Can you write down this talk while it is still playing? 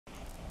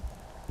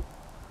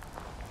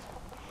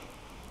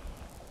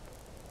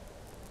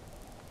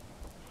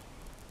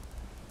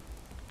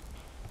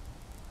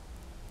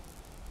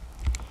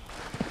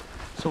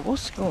So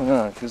what's going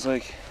on? Cause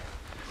like,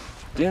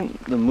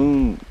 didn't the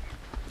moon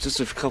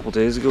just a couple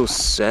days ago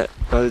set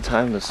by the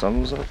time the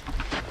sun was up?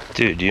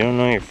 Dude, you don't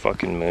know your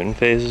fucking moon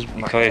phases?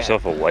 You call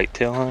yourself a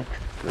whitetail hunter?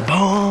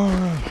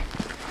 Born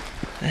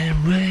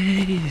and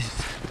raised.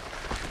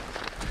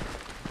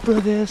 Look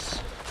at this.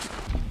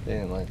 They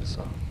didn't like the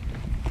song.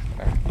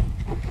 Alright.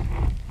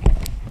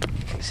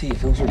 See,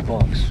 if those were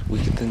bucks,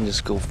 we could then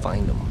just go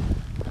find them.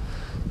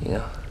 You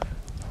know?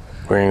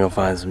 We're gonna go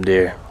find some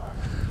deer.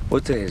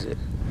 What day is it?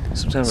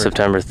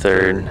 September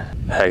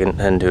 3rd.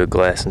 Heading to a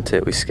glass and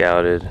tit we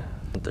scouted.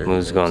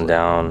 Moon's going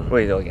down.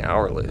 Wait, like an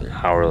hour later.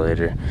 Hour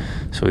later.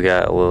 So we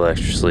got a little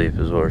extra sleep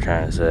is what we're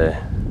trying to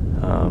say.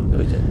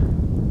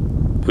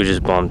 We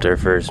just bumped our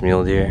first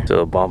mule deer.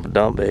 So bump and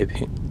dump,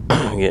 baby.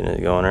 Getting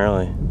it going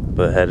early.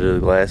 But headed to the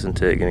glass and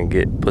tit, gonna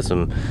put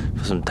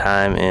some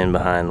time in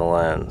behind the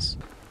lens.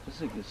 This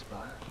is a good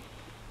spot.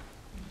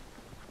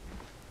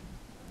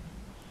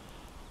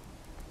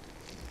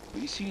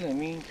 But you see what I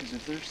mean? Because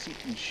if they're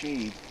seeking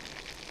shade,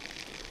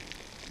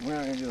 we're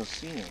not gonna be able to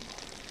see them.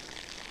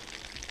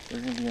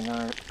 They're gonna be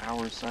on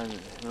our side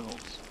of the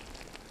hills.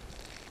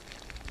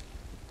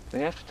 They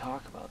have to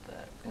talk about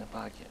that in a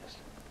podcast.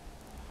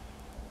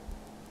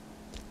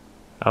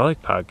 I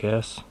like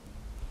podcasts.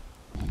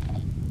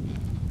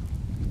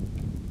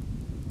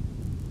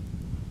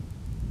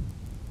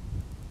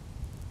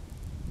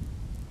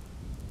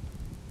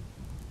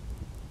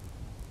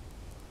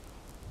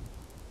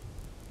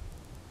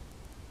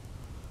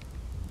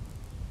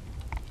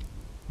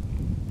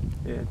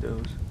 Yeah, it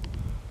does.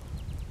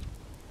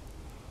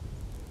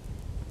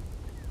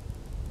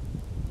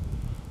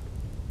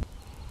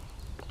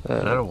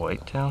 Is that a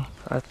whitetail?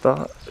 I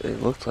thought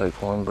it looked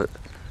like one, but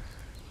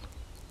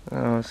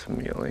no, it's a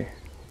muley.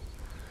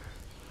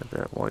 Got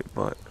that white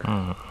butt.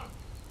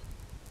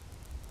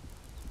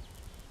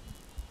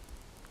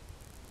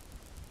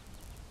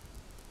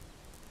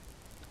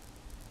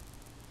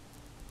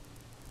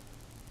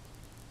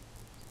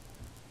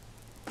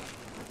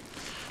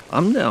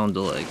 I'm down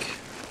to like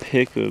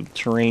pick a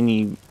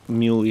terrainy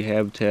muley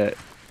habitat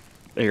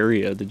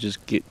area to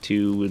just get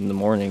to in the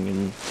morning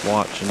and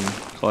watch in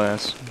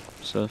class and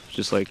stuff.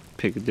 Just like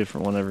pick a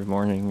different one every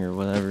morning or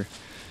whatever.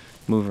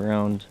 Move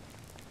around.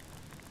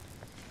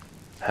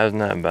 Hasn't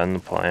that been the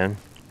plan?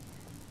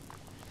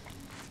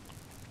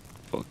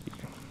 Fuck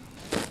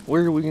yeah.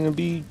 Where are we gonna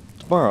be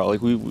tomorrow?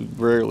 Like we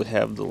rarely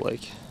have the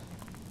like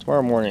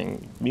tomorrow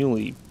morning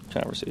muley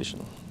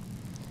conversation.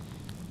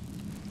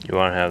 You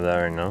want to have that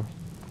right now?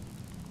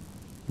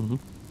 Mm-hmm.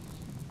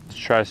 Let's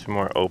try some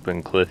more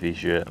open cliffy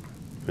shit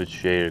with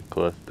shaded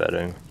cliff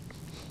bedding.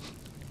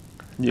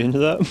 You into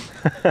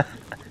that?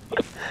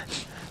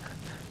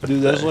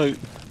 Dude,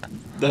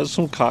 that's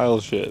some Kyle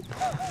shit.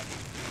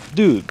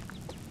 Dude,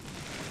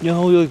 you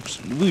know, we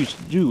used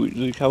to do,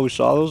 like how we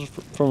saw those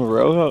from the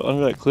road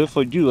under that cliff.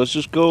 Like, dude, let's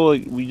just go.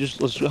 Like,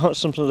 let's hunt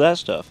some of that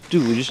stuff.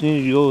 Dude, we just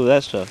need to go with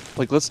that stuff.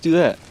 Like, let's do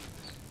that.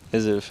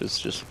 As if it's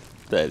just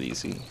that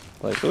easy.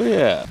 Like, oh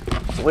yeah,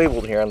 it's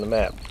labeled here on the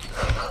map.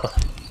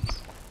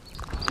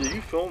 Did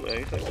you film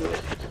anything today?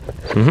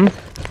 Mm-hmm.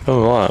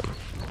 Film a lot.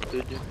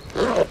 Did you?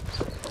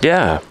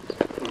 Yeah.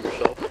 For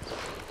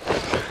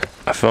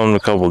yourself? I filmed a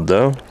couple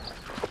doe.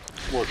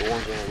 What, the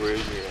ones on the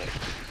rig?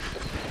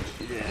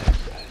 Yeah.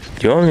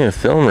 Do you want me to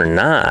film or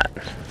not?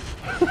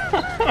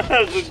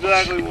 That's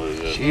exactly what it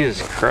is.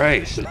 Jesus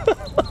Christ.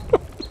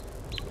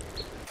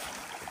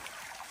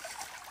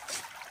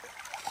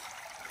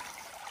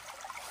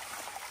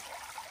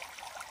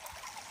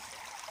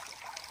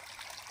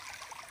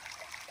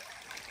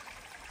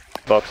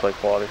 Bucks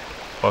like water.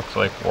 Bucks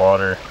like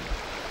water,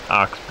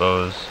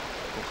 oxbows,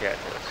 And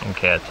cattails. and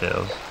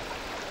cattails.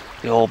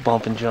 The old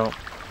bump and jump.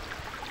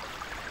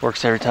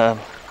 Works every time.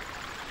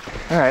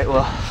 Alright,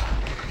 well,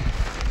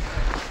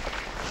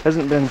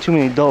 hasn't been too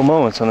many dull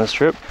moments on this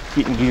trip.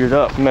 Getting geared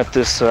up. Met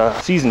this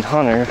seasoned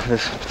hunter,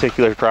 this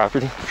particular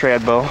property.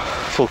 Trad bow,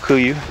 full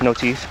kuyu, no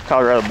teeth,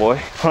 Colorado boy.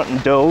 Hunting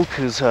doe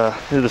because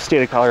the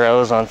state of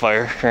Colorado is on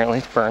fire currently.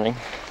 It's burning.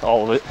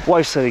 All of it.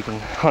 Wife said he can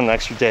hunt an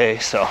extra day,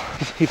 so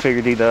he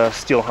figured he'd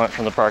steal hunt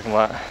from the parking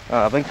lot.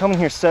 I've been coming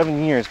here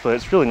 7 years, but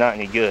it's really not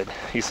any good,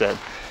 he said.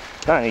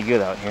 Not any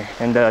good out here.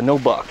 And no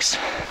bucks.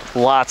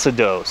 Lots of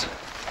does.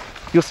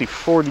 You'll see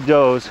 40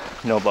 does,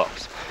 no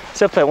bucks.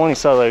 Except that one he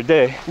saw the other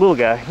day. Little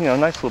guy, you know,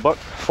 nice little buck,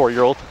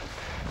 4-year-old.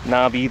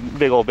 Knobby,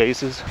 big old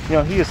bases. You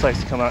know, he just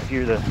likes to come out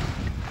here to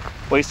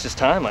waste his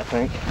time, I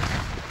think.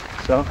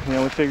 So, you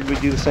know, we figured we'd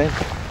do the same.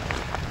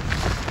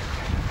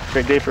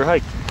 Great day for a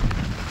hike.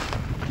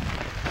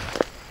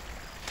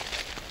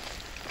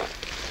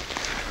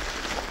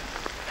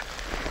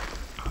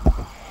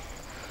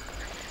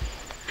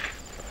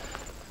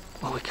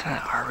 Well, we kind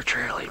of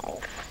arbitrarily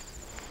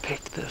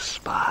picked this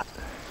spot.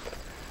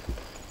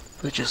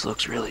 It just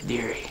looks really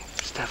deery.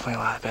 There's definitely a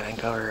lot of bedding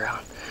cover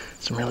around.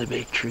 Some really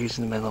big trees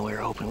in the middle we were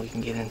hoping we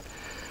can get in.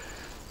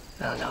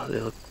 I don't know,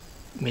 they look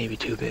maybe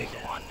too big.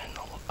 One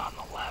on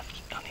the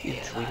left, on the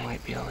inside. Yeah, we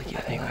might be able to get in.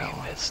 I think we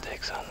can fit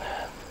sticks on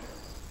that.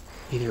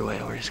 Either way,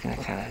 we're just gonna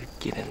kind of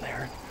get in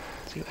there and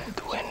see what happens.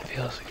 The wind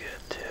feels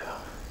good too.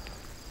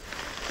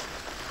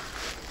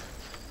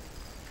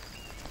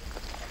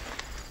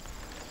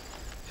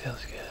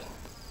 Feels good.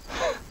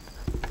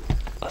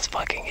 Let's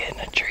fucking get in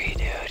a tree,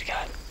 dude.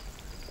 God.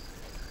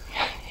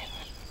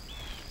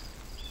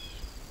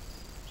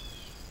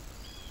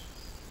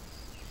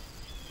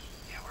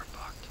 Yeah, we're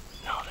fucked.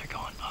 No, they're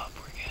going up.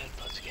 We're good.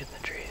 Let's get in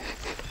the trees.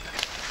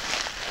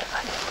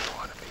 I think we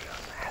want to be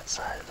on that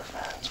side of the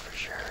fence for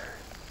sure.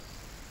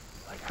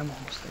 Like, I'm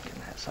almost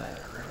thinking that side of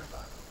the river,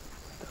 but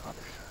like the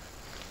other side.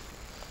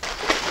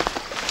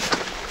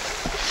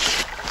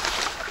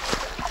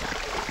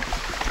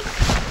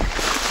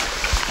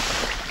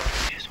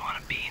 You just want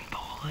a bean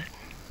bullet?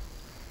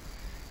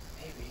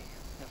 Maybe.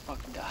 I'll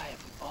fucking die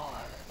if we fall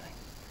out of that thing.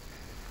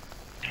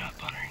 Get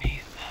up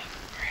underneath that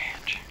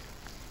branch.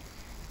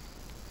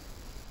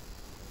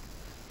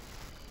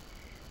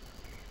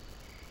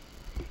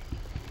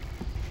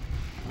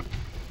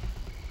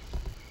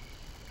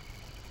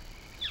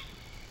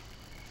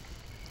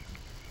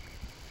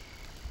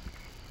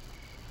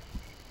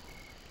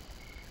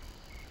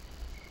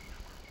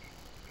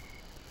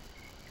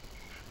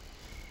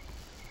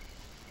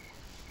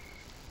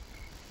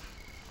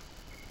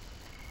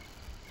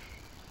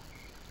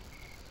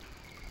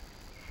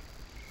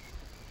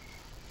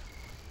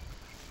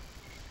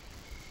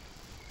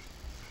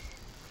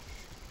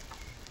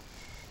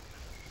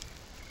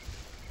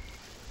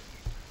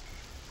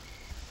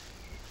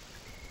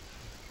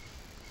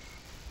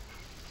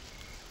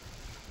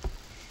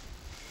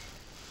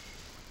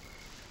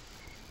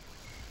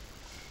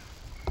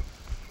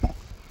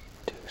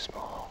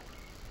 Small.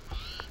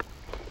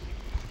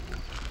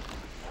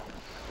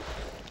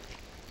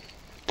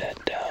 Dead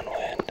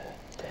downwind.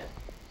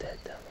 Dead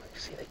downwind. You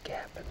see the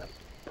gap in the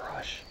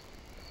brush?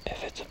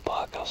 If it's a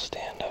buck, I'll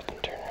stand up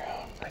and turn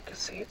around. I can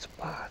see its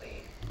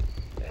body.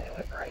 And it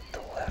went right to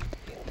left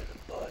into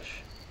the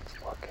bush. It's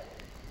looking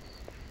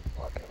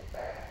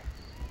back.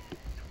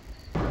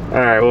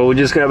 Alright, well, we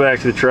just got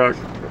back to the truck.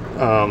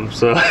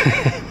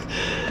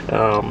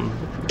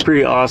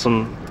 Pretty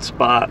awesome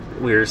spot.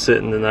 We were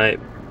sitting tonight.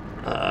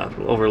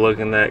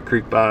 Overlooking that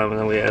creek bottom, and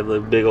then we had the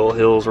big old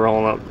hills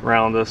rolling up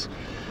around us.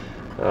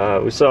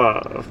 We saw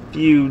a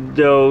few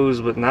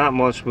does, but not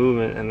much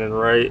movement, and then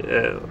right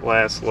at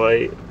last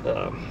light,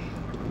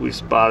 we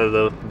spotted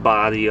a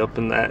body up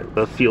in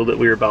the field that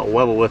we were about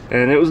level with,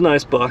 and it was a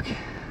nice buck.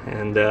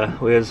 And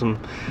we had some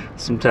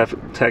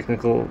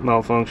technical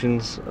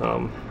malfunctions.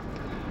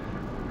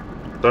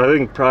 So I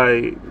think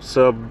probably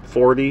sub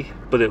 40,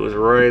 but it was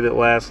right at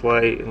last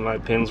light, and my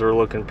pins were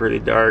looking pretty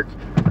dark.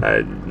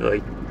 I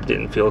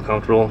didn't feel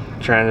comfortable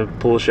trying to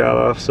pull a shot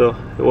off, so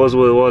it was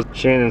what it was.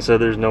 Shannon said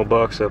there's no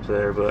bucks up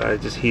there,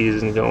 but he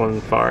isn't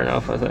going far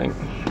enough, I think.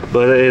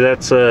 But hey,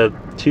 that's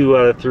 2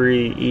 out of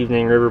 3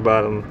 evening river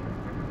bottom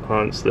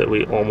hunts that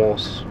we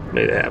almost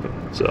made it happen.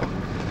 So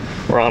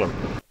we're on them.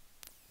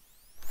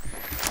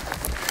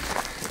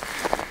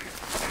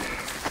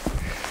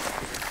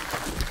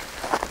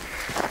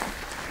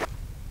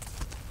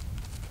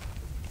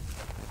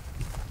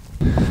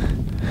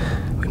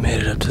 We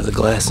made it up to the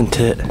glass and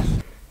tit.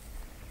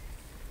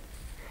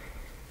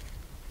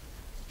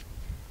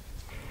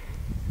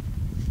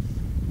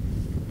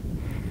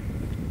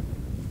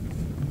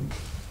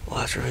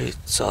 After we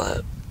saw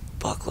that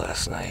buck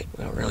last night,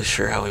 we weren't really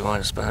sure how we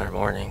wanted to spend our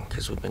morning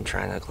because we've been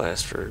trying to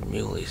glass for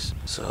muleys.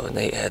 So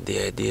Nate had the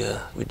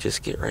idea we'd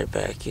just get right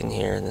back in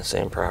here in the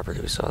same property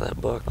we saw that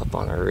buck up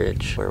on a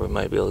ridge where we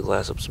might be able to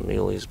glass up some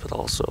muleys, but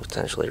also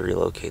potentially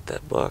relocate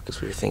that buck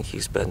because we think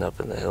he's been up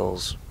in the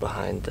hills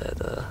behind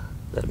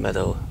that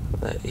meadow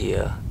that he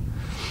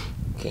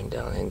came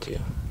down into.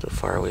 So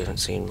far we haven't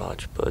seen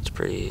much, but it's a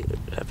pretty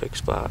epic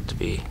spot to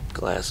be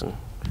glassing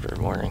for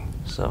morning.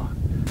 So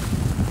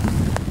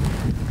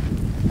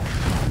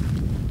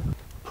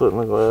putting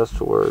the glass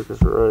to work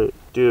is right.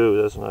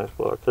 Dude, that's a nice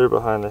buck. They're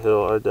behind the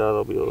hill. I doubt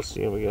I'll be able to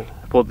see him again.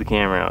 I pulled the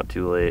camera out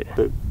too late.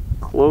 The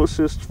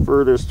closest,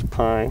 furthest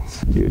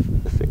pines. Dude,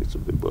 I think it's a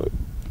big buck.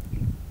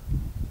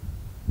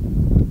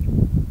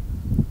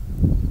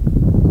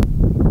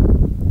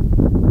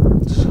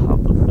 Just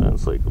hop the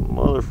fence like a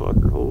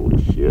motherfucker.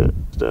 Holy shit.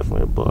 It's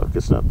definitely a buck.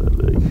 It's not that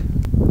big.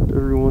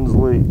 Everyone's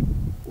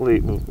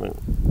late movement.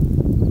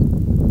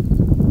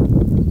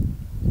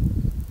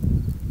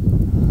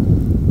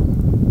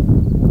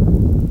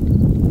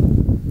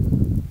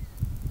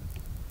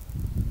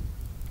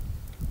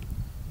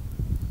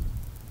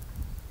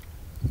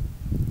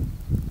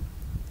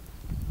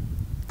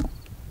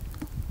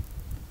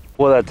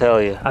 What'd I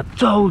tell you? I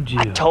told you.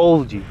 I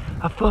told you.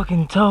 I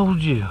fucking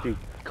told you. Dude,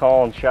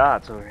 calling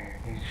shots over here.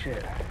 Dude,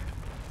 shit.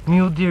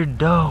 Mule deer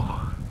doe.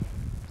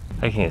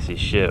 I can't see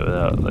shit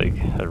without like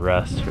a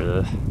rest for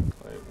this.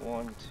 Wait,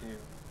 1, 2,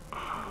 3,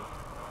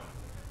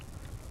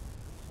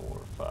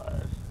 4,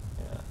 5.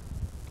 Yeah.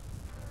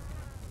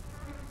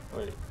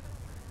 Wait.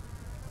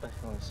 I can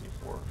only see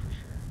 4 for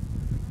sure.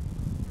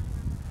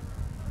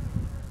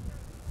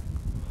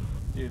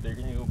 Dude, they're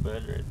gonna go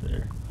bed right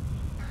there.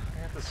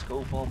 I got the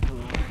scope all through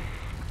the way.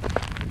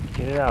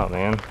 Get it out,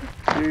 man.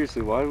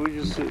 Seriously, why did we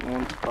just sit in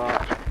one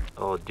spot?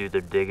 Oh, dude,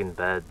 they're digging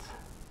beds.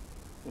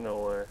 No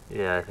way.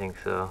 Yeah, I think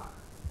so.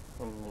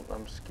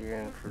 I'm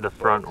scaring for the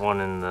front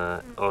one in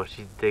the, oh,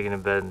 she's digging a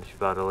bed and she's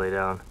about to lay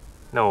down.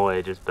 No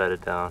way, just bed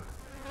it down.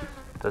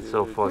 That's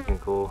so fucking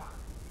cool.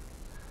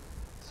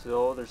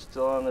 So they're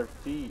still on their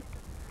feet.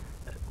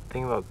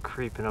 Think about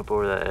creeping up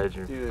over that edge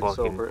and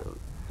fucking...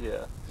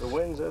 Yeah, the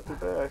wind's at their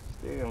back,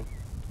 damn.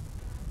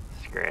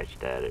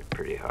 Scratched at it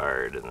pretty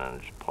hard and then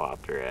just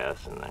plopped her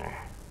ass in there.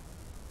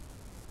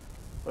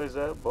 What is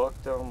that,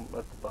 buck down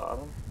at the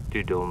bottom?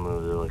 Dude, don't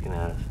move, they're looking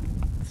at us.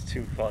 It's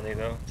too funny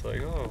though. It's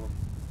like, oh,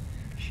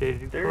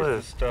 shady there's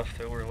cliff. the stuff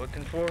that we're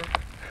looking for.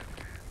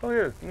 Oh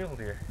yeah, mule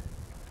deer.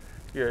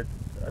 Yeah,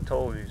 I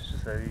told you, it's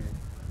just that easy.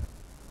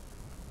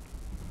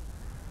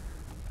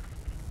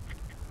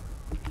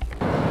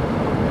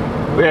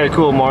 We had a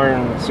cool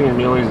morning seeing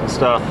muleys and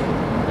stuff,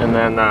 and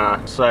then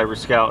cyber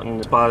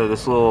scouting, spotted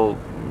this little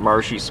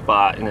marshy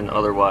spot in an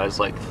otherwise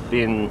like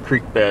thin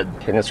creek bed,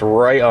 and it's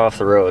right off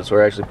the road, so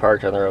we're actually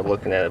parked on the road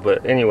looking at it.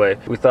 But anyway,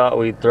 we thought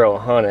we'd throw a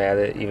hunt at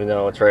it, even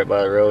though it's right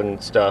by the road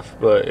and stuff,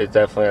 but it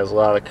definitely has a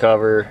lot of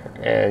cover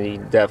and you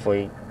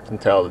definitely can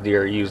tell the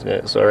deer are using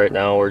it. So right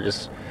now we're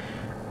just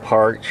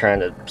parked trying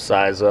to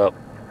size up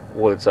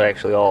what it's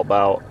actually all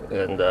about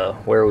and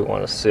where we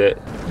want to sit.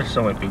 There's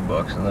so many big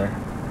bucks in there.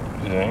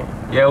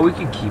 Yeah, we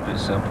could keep it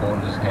simple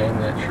and just hang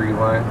that tree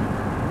line.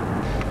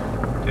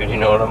 Dude, you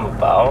know what I'm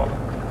about?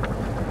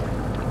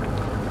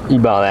 You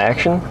about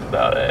action?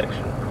 About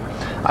action.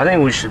 I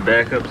think we should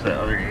back up to that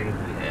other angle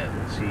we have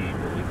and see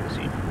what we can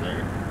see from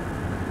there.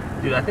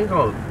 Dude, I think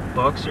all the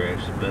bucks are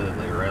actually bedded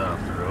like right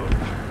off the road.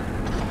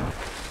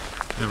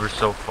 Dude, we're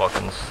so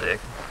fucking sick.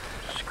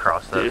 Just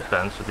cross that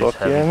fence with these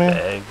Fuck heavy yeah, man.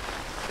 bags.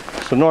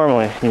 So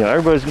normally, you know,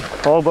 everybody's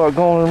all about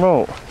going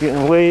remote,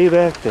 getting way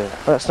back there.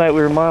 Last night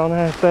we were a mile and a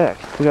half back.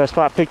 We got a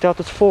spot picked out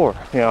that's 4.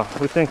 You know,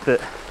 we think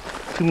that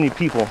too many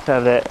people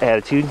have that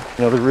attitude. You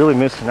know, they're really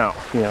missing out.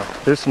 You know,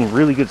 there's some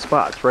really good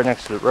spots right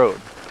next to the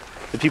road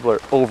that people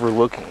are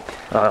overlooking.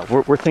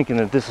 We're thinking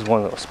that this is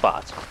one of those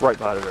spots right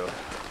by the road.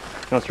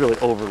 You know, it's really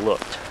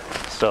overlooked.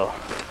 So,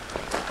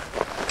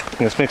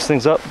 let's mix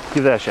things up,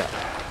 give that a shot.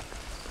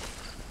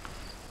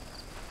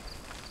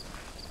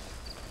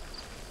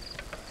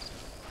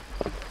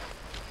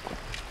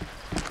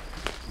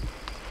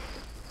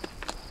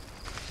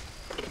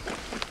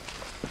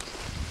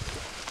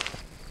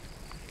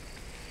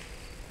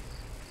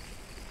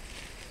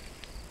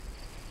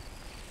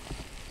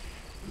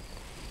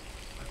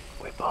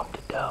 Bumped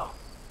a doe.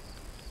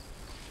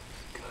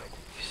 Good.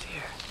 You see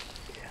her?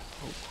 Yeah.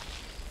 Oh.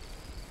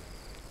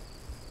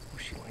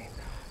 Was she laying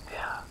down?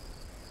 Yeah.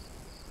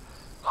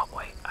 Oh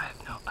wait, I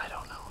don't know. I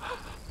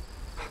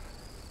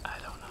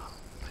don't know.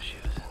 But she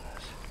was in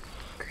this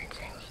green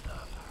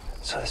stuff.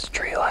 So this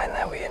tree line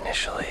that we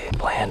initially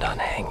planned on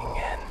hanging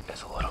in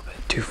is a little bit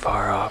too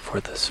far off where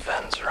this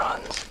fence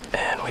runs.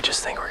 And we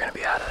just think we're gonna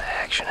be out of the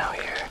action out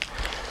here.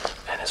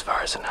 And as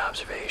far as an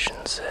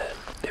observation said,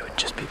 it would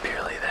just be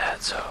purely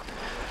that, so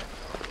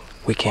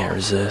we can't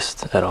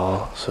resist at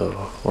all,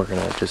 so we're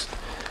gonna just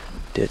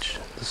ditch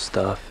the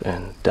stuff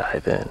and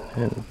dive in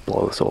and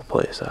blow this whole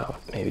place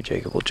out. Maybe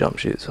Jacob will jump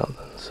shoot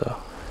something, so.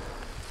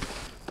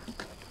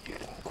 You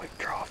can quick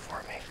draw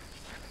for me.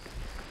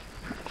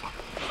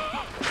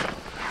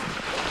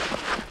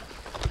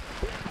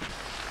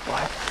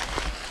 What?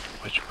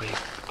 Which way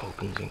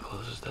opens and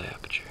closes the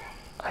aperture?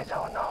 I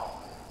don't know.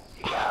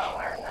 You gotta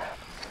learn that.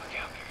 Okay,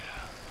 I'll figure it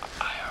out.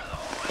 IR the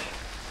whole way.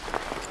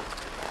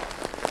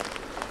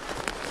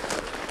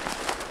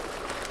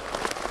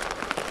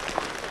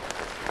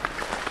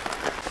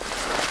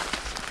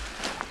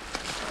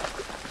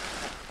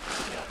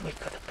 Yeah, we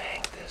could have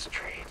banged this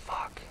tree.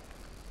 Fuck.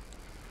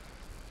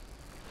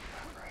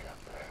 Right up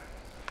there.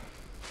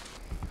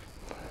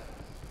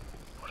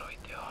 What are we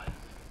doing?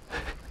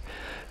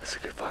 That's a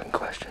good fucking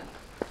question.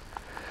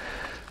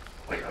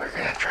 We were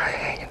gonna try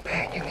hang and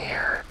bang in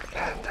here,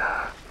 and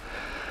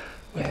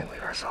we didn't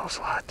leave ourselves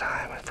a lot of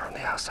time, and from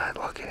the outside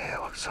looking in, it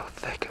looked so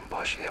thick and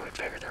bushy that we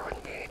figured there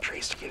wouldn't be any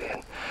trees to get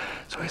in,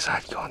 so we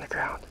decided to go on the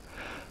ground.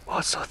 Well,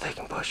 it's so thick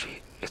and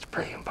bushy, it's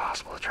pretty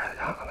impossible to try to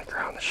hunt on the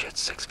ground. The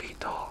shit's 6 feet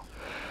tall.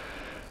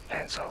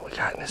 And so we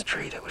got in this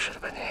tree that we should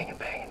have been hanging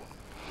banging.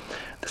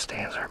 The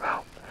stands are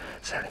about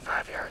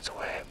 75 yards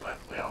away, but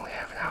we only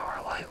have an hour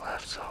of light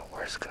left, so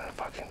we're just gonna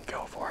fucking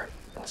go for it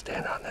and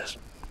stand on this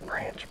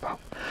branch about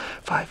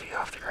 5 feet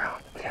off the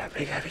ground. We got a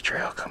big heavy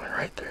trail coming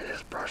right through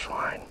this brush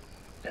line,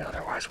 and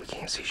otherwise we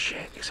can't see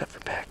shit except for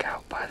back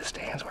out by the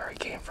stands where we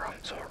came from.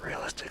 So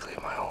realistically,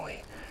 my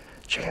only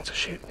chance of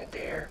shooting a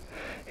deer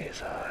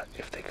is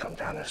if they come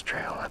down this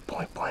trail and I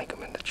point blank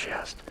them in the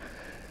chest.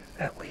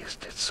 At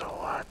least it's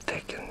so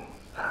thick and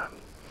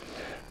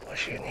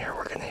bushy in here,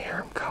 we're gonna hear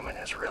them coming.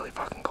 It's really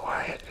fucking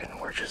quiet, and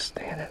we're just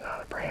standing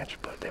on a branch,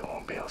 but they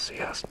won't be able to see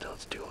us until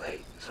it's too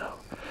late. So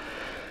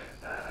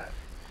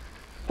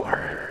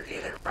we're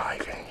either probably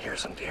gonna hear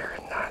some deer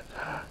and not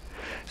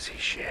see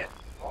shit,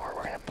 or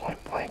we're gonna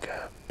point blank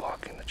a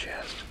buck in the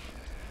chest.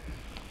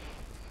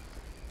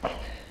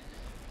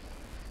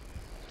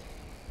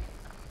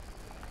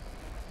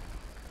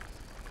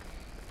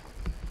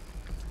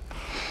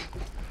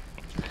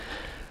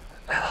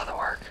 That ought to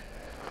work.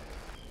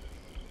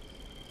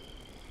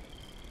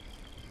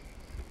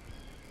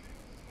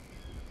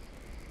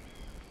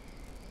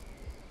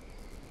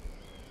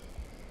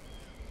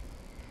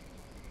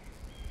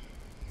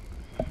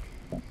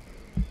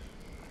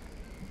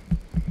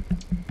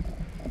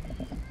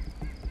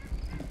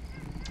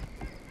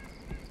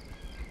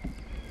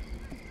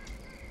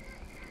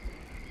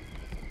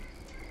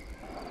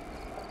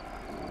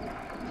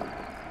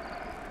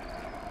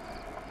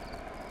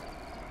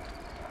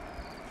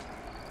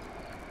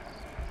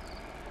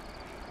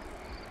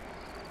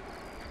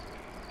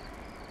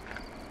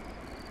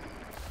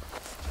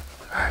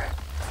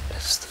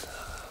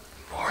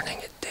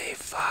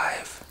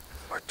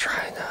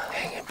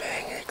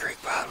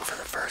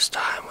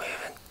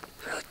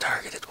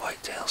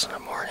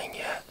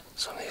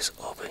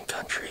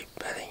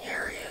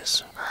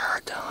 bushes are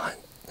hard to hunt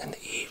in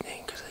the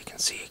evening because they can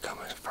see it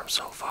coming from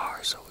so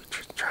far, so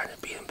we're trying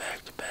to beat them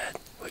back to bed.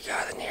 We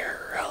got in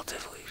here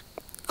relatively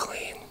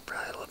clean,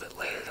 probably a little bit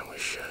later than we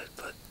should,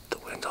 but the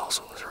wind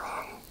also was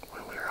wrong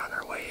when we were on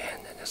our way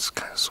in, and it's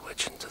kind of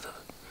switching to the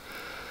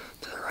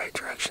right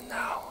direction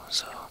now,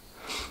 so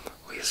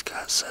we just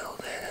got settled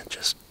in and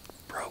just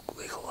broke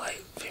legal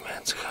light a few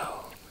minutes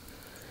ago.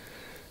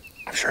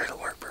 I'm sure it'll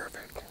work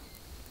perfect.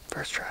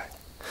 First try.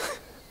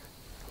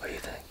 What do you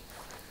think?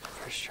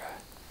 First try.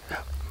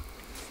 Yep.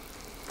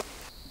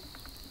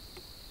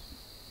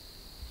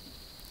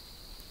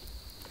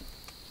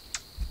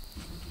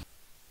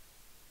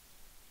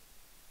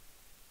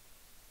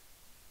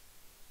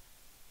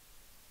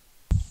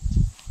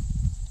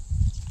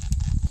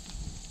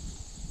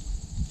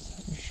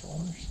 Your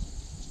shoulders.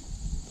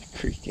 The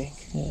creaking.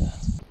 Yeah.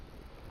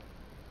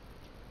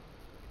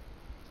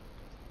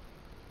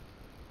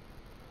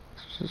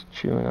 It's just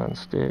chewing on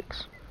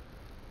sticks.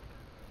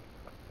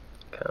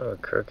 Kind of a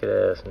crooked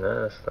ass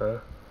nest, huh?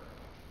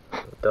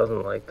 It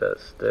doesn't like that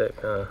stick,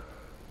 huh?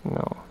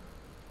 No.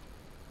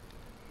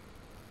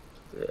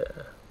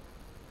 Yeah.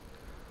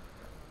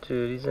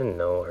 Dude, he's in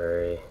no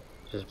hurry.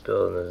 Just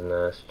building his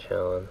nest,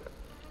 chilling.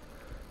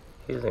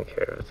 He doesn't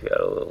care if it's got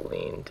a little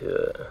lean to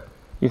it.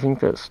 You think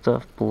that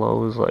stuff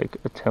blows like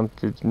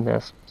attempted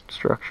nest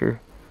structure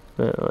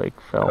that like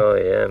fell? Oh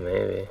yeah,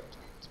 maybe.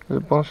 There's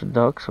a bunch of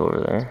ducks over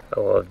there. I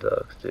love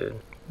ducks, dude.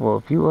 Well,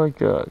 if you like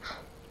ducks,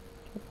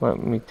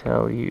 let me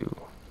tell you,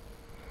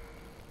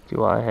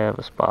 do I have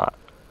a spot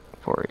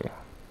for you?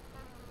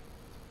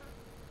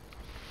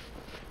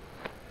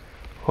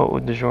 What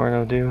would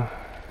DiGiorno do?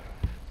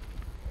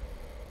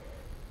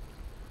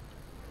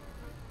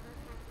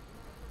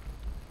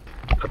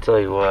 I'll tell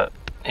you what,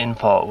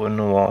 Infalt wouldn't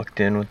have walked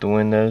in with the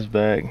wind at his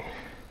back.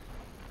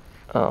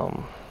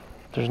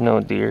 There's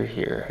no deer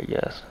here, I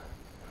guess.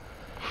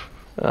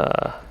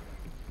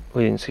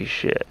 We didn't see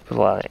shit. There's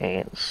a lot of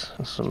ants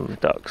and some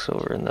ducks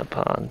over in the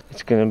pond.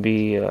 It's gonna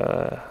be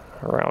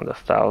around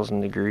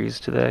 1,000 degrees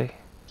today.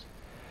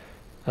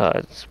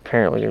 It's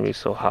apparently gonna be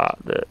so hot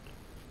that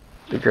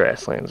the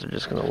grasslands are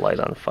just gonna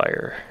light on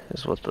fire,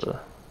 is what the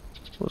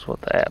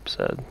app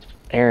said.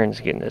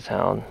 Aaron's getting to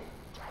town.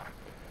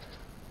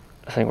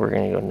 I think we're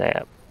gonna go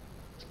nap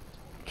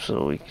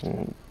so we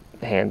can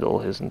handle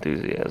his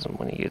enthusiasm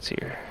when he gets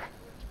here.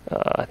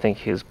 I think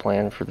his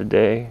plan for the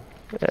day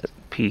at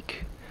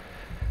peak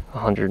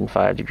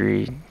 105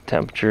 degree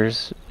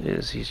temperatures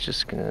is he's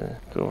just gonna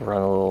go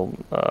run a little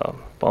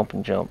bump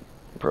and jump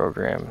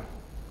program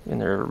in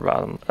the river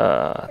bottom.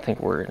 I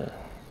think we're gonna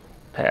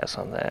pass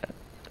on that,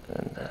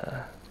 and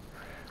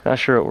not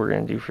sure what we're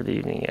gonna do for the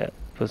evening yet,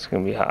 but it's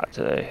gonna be hot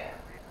today.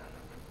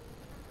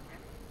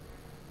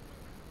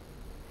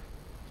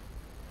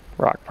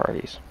 Rock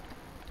parties.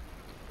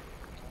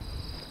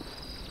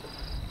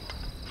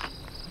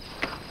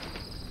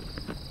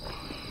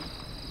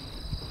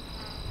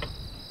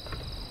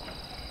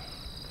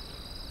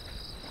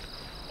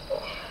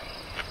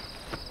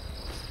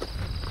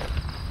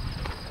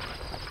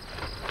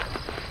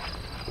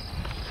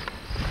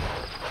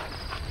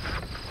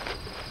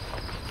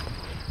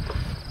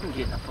 I'm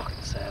getting a fucking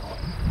saddle.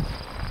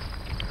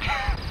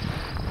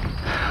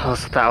 Well,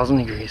 it's 1,000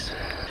 degrees,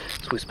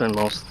 so we spend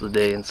most of the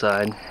day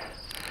inside.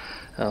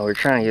 We're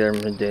trying to get our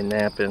midday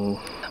nap in,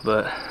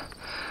 but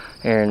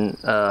Aaron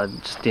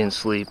just didn't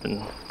sleep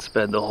and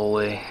sped the whole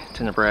way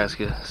to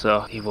Nebraska,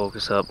 so he woke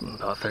us up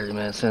about 30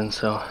 minutes in,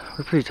 so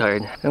we're pretty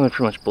tired. And we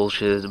pretty much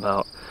bullshitted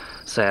about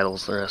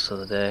saddles the rest of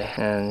the day,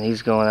 and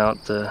he's going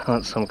out to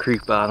hunt some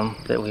creek bottom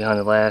that we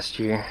hunted last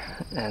year,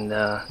 and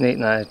Nate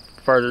and I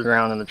farthered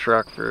around in the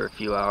truck for a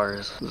few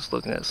hours just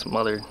looking at some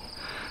other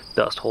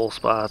dust hole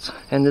spots.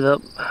 Ended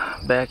up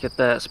back at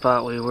that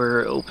spot we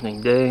were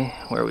opening day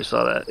where we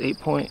saw that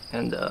 8-point,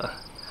 and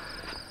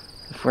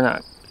if we're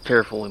not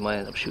careful we might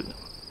end up shooting him,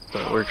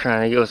 but we're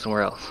trying to go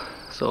somewhere else,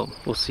 so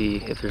we'll see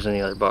if there's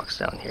any other bucks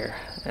down here,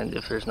 and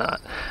if there's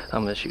not,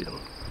 I'm gonna shoot them.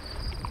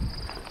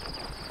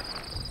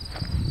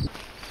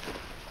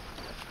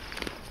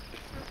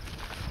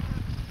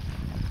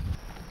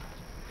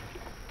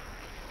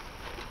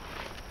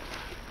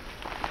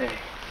 Hey,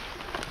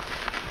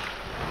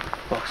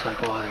 bucks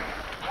like water.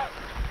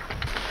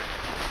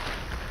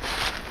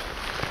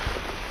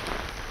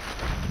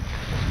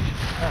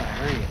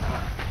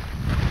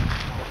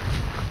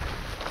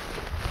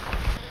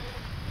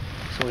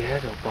 So we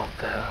had to bump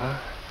that, huh?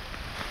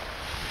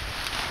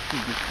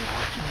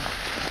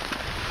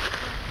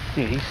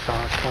 Dude, he saw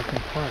us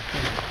fucking park,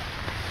 didn't he?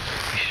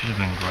 He should have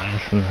been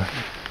glassing that.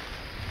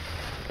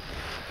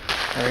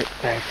 Alright,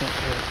 back up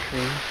to the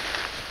tree.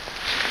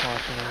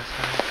 Watching that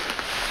side.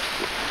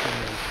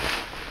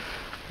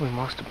 We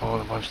must have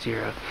blown a bunch of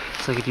deer out.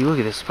 It's like if you look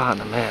at this spot on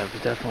the map,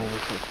 it definitely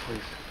looks like a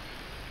place.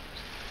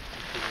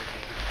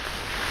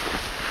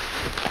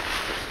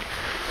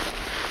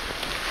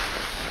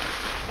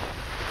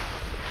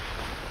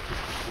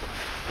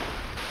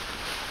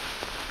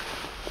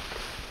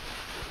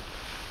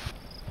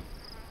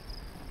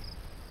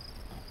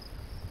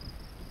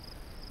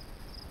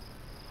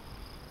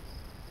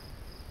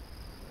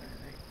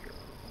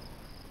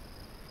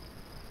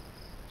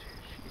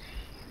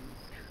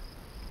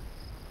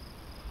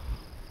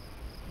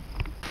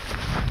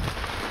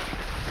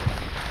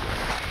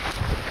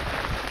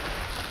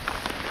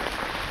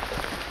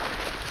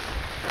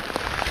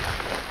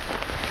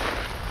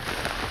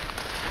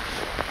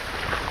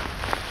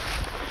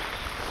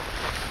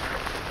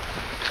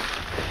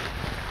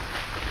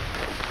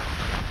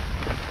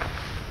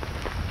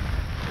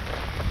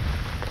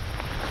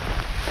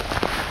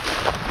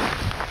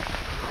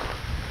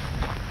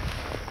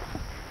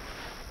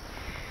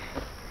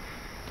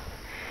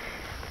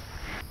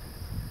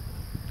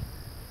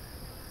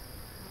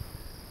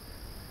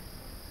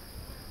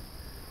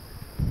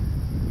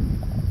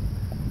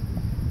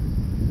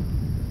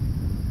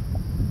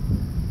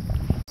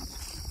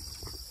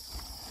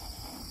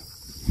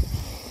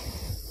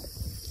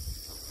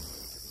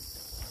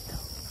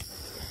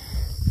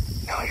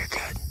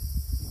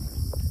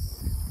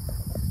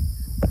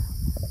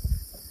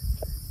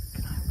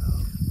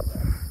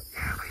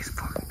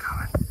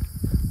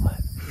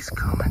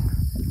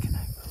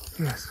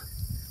 Yes.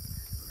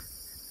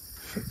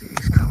 Shit, dude,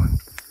 he's coming.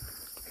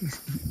 He's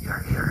eating.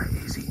 You're right,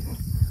 he's eating.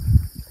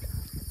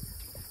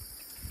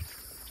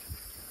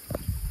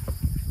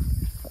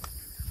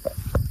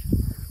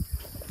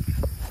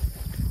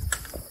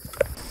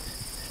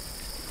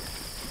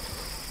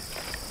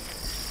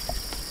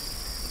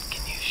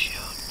 Can you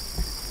shoot?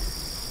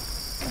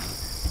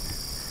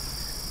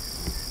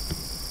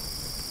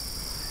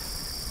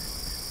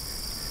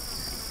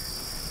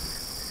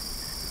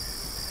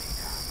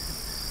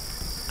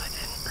 I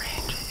didn't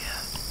range it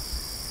yet.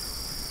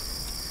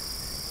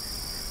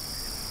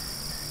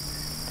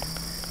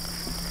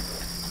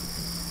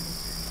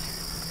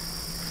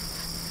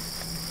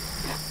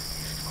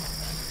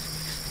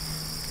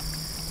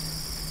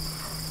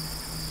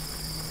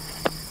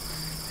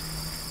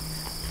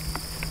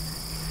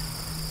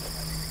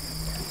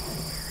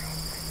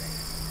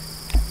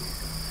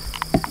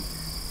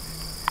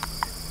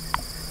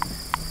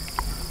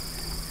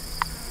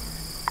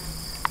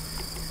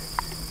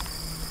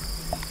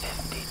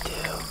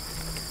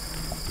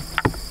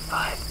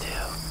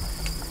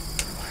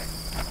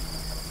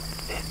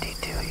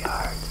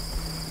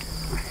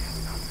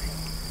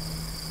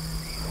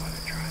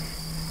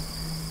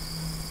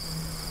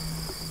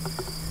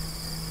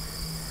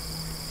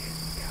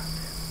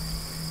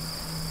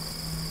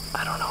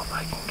 I don't know if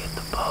I can get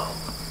the bow.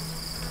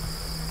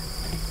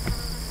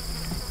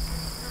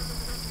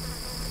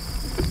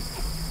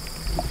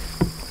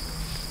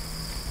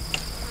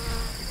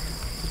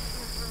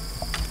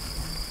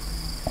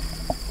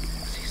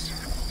 See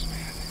circles,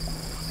 man.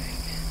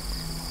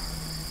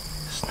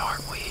 Snort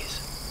wheeze.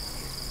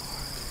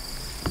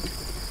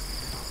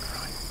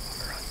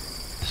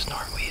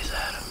 Snort wheeze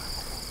at him.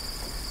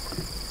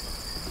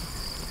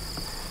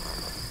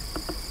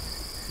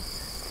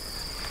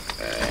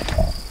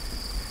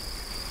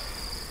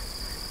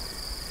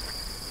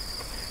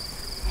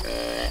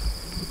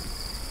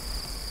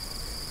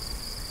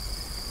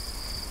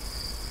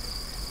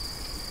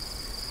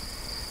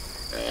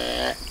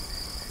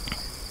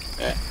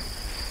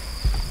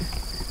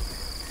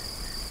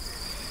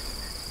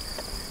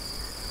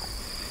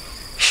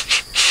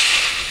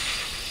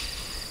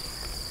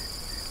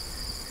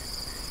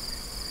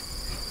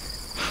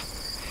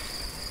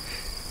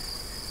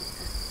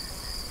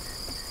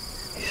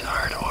 He's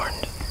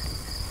hard-horned.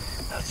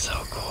 That's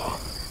so cool.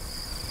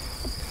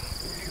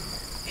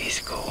 He's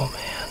cool,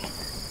 man.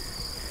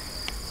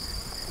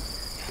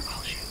 Yeah,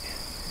 I'll shoot him.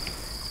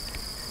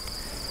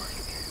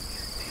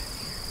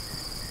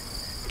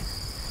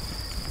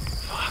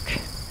 Fuck.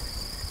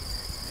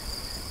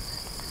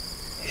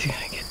 He's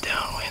gonna get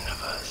downwind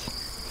of us.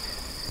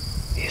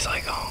 He's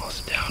like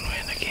almost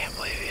downwind. I can't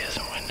believe he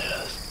hasn't winded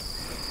us.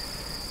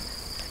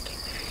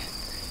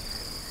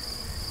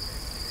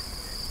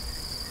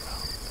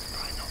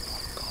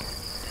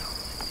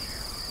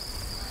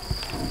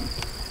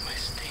 My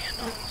stand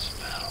almost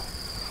fell.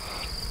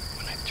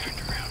 When I turned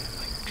around, it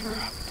like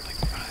dropped like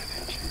 5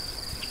 inches.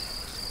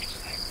 Just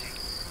like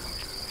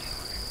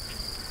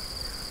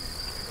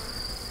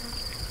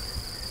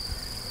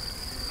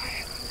I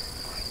haven't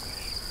like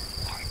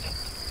walked up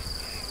to this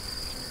thing.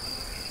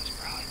 It was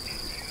probably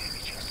 50 or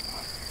maybe just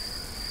under.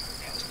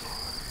 It was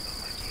far, but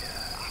like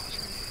yeah, I was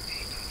ready to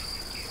take it and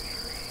it gave me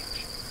a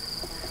range.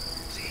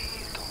 See,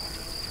 he's going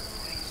to a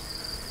different place.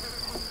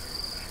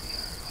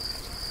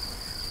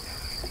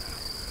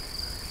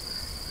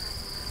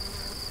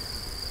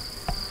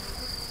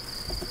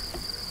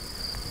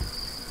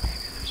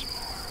 Maybe there's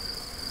more.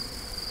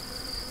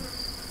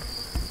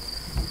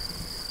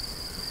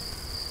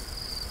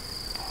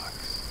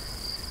 Bucks.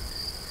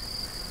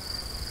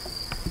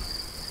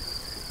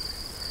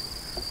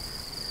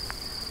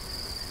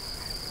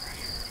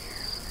 Pressure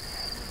here is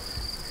bad.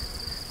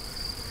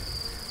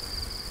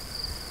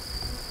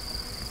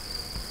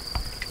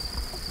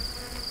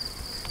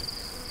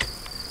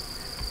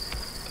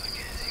 Look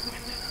at his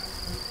winding us.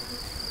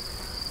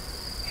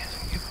 He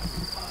hasn't given up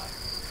the buck.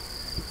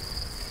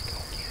 He's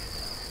gonna get it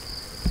though.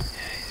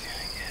 Yeah, he's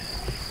gonna get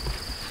it.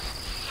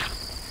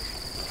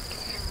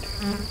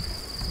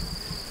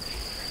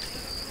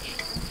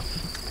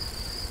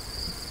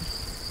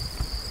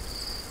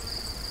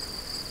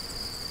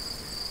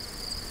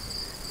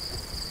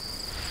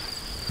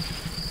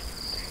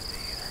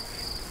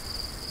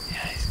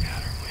 Yeah, he's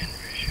got her wind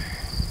for sure.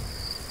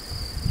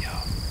 Yo,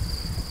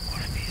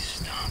 what if he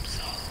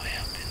stomps all the way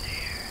up in the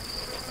air?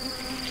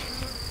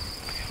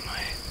 Look at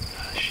my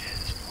shit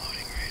is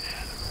floating right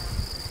at him.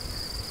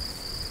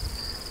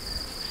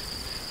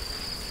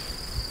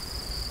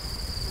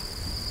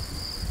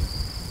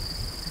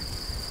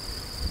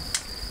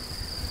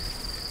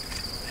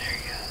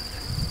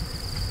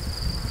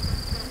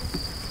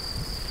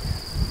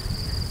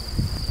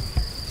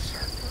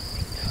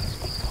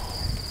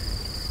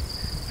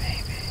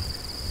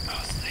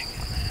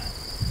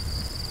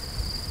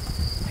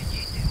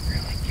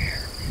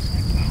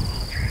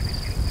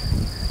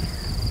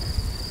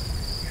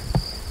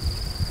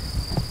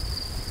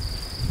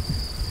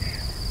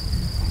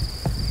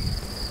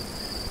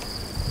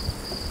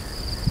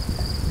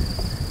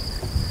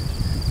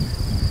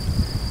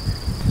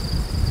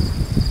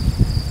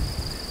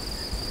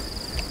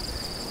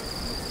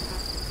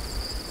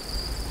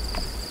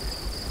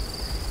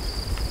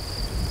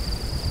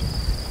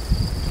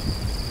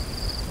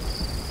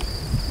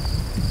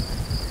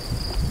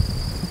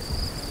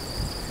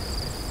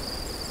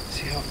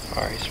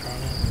 Oh, he's running.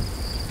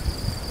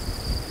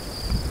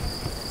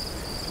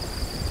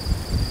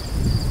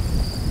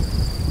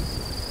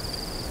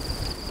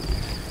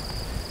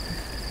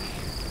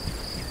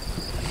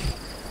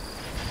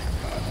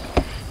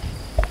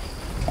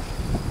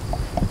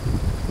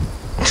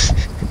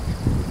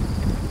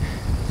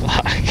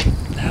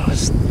 That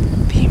was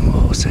the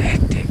most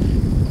hectic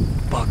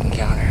buck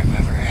encounter I've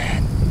ever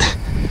had.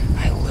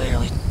 I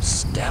literally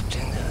stepped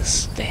into the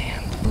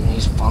stand and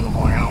he's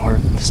fumbling around where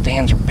the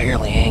stands are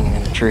barely hanging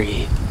in the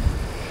tree.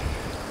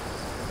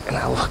 And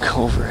I look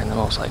over in the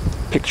most like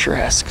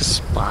picturesque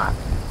spot,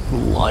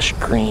 lush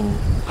green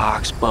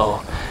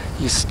oxbow.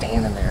 He's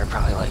standing there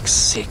probably like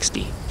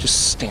 60,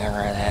 just staring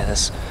right at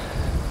us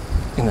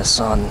in the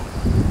sun.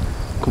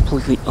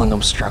 Completely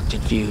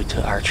unobstructed view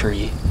to our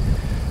tree.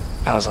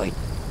 I was like,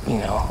 you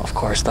know, of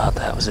course thought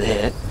that was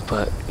it,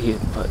 but he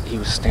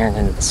was staring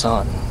into the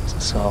sun,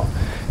 so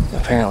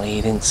apparently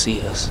he didn't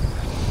see us.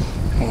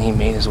 And he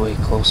made his way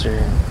closer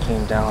and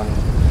came down.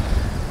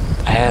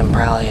 I had him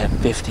probably at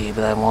 50,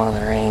 but I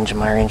wanted the range, and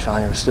my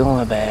rangefinder was still in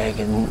my bag,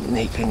 and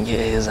Nate couldn't get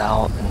his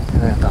out.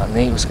 And I thought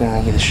Nate was going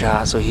to get a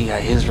shot, so he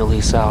got his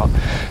release out,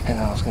 and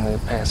I was going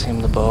to pass him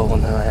the bow,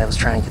 and then I was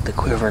trying to get the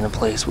quiver into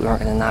place. We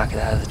weren't going to knock it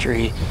out of the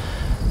tree.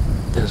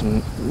 It was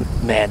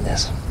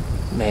madness.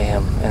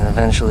 Mayhem, and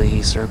eventually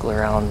he circled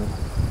around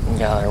and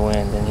got our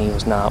wind, and he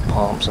was not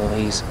pumped, so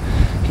he's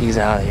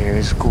out of here.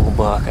 He's a cool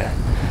buck.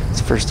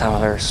 It's the first time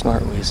I've ever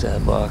snort weased at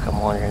a buck.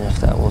 I'm wondering if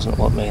that wasn't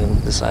what made him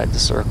decide to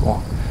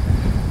circle,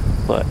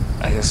 but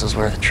I guess it was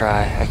worth a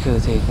try. I could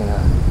have taken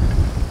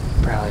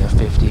probably a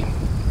 50,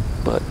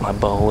 but my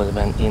bow would have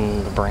been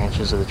in the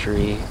branches of the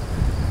tree.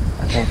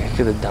 I think I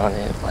could have done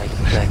it. Like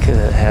I could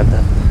have had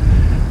the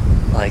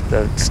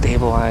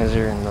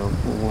stabilizer and the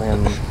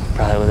limb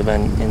probably would have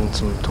been in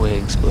some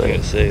twigs, but I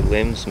gotta say,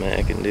 limb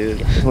smacking,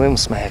 dude. Limb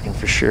smacking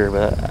for sure,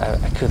 but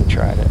I could have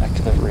tried it. I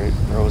could have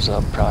rose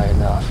up probably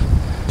enough.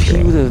 If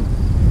he would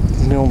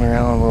have milled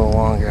around a little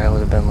longer, I would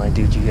have been like,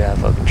 dude, you gotta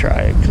fucking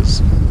try it,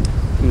 because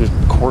he was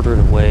quartered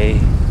away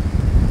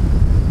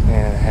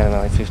and I had him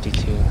at like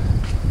 52.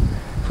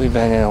 If we'd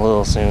been in a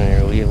little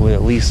sooner, we would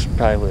at least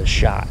probably would have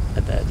shot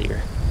at that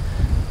deer.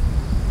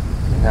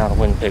 And now the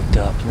wind picked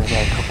up, and we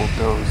got a couple of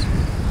does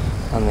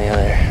on the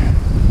other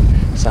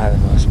side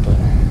of us, but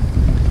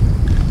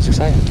it's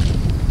exciting.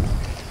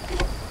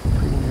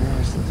 Pretty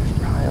nervous that there's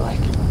probably like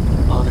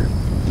other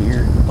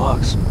deer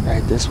bucks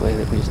right this way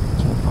that we just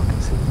can't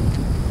fucking see.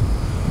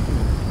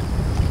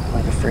 I'm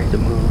like afraid to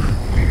move.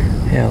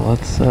 Yeah,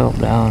 let's settle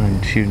down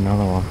and shoot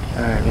another one.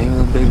 Alright, maybe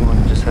the big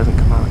one just hasn't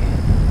come out yet.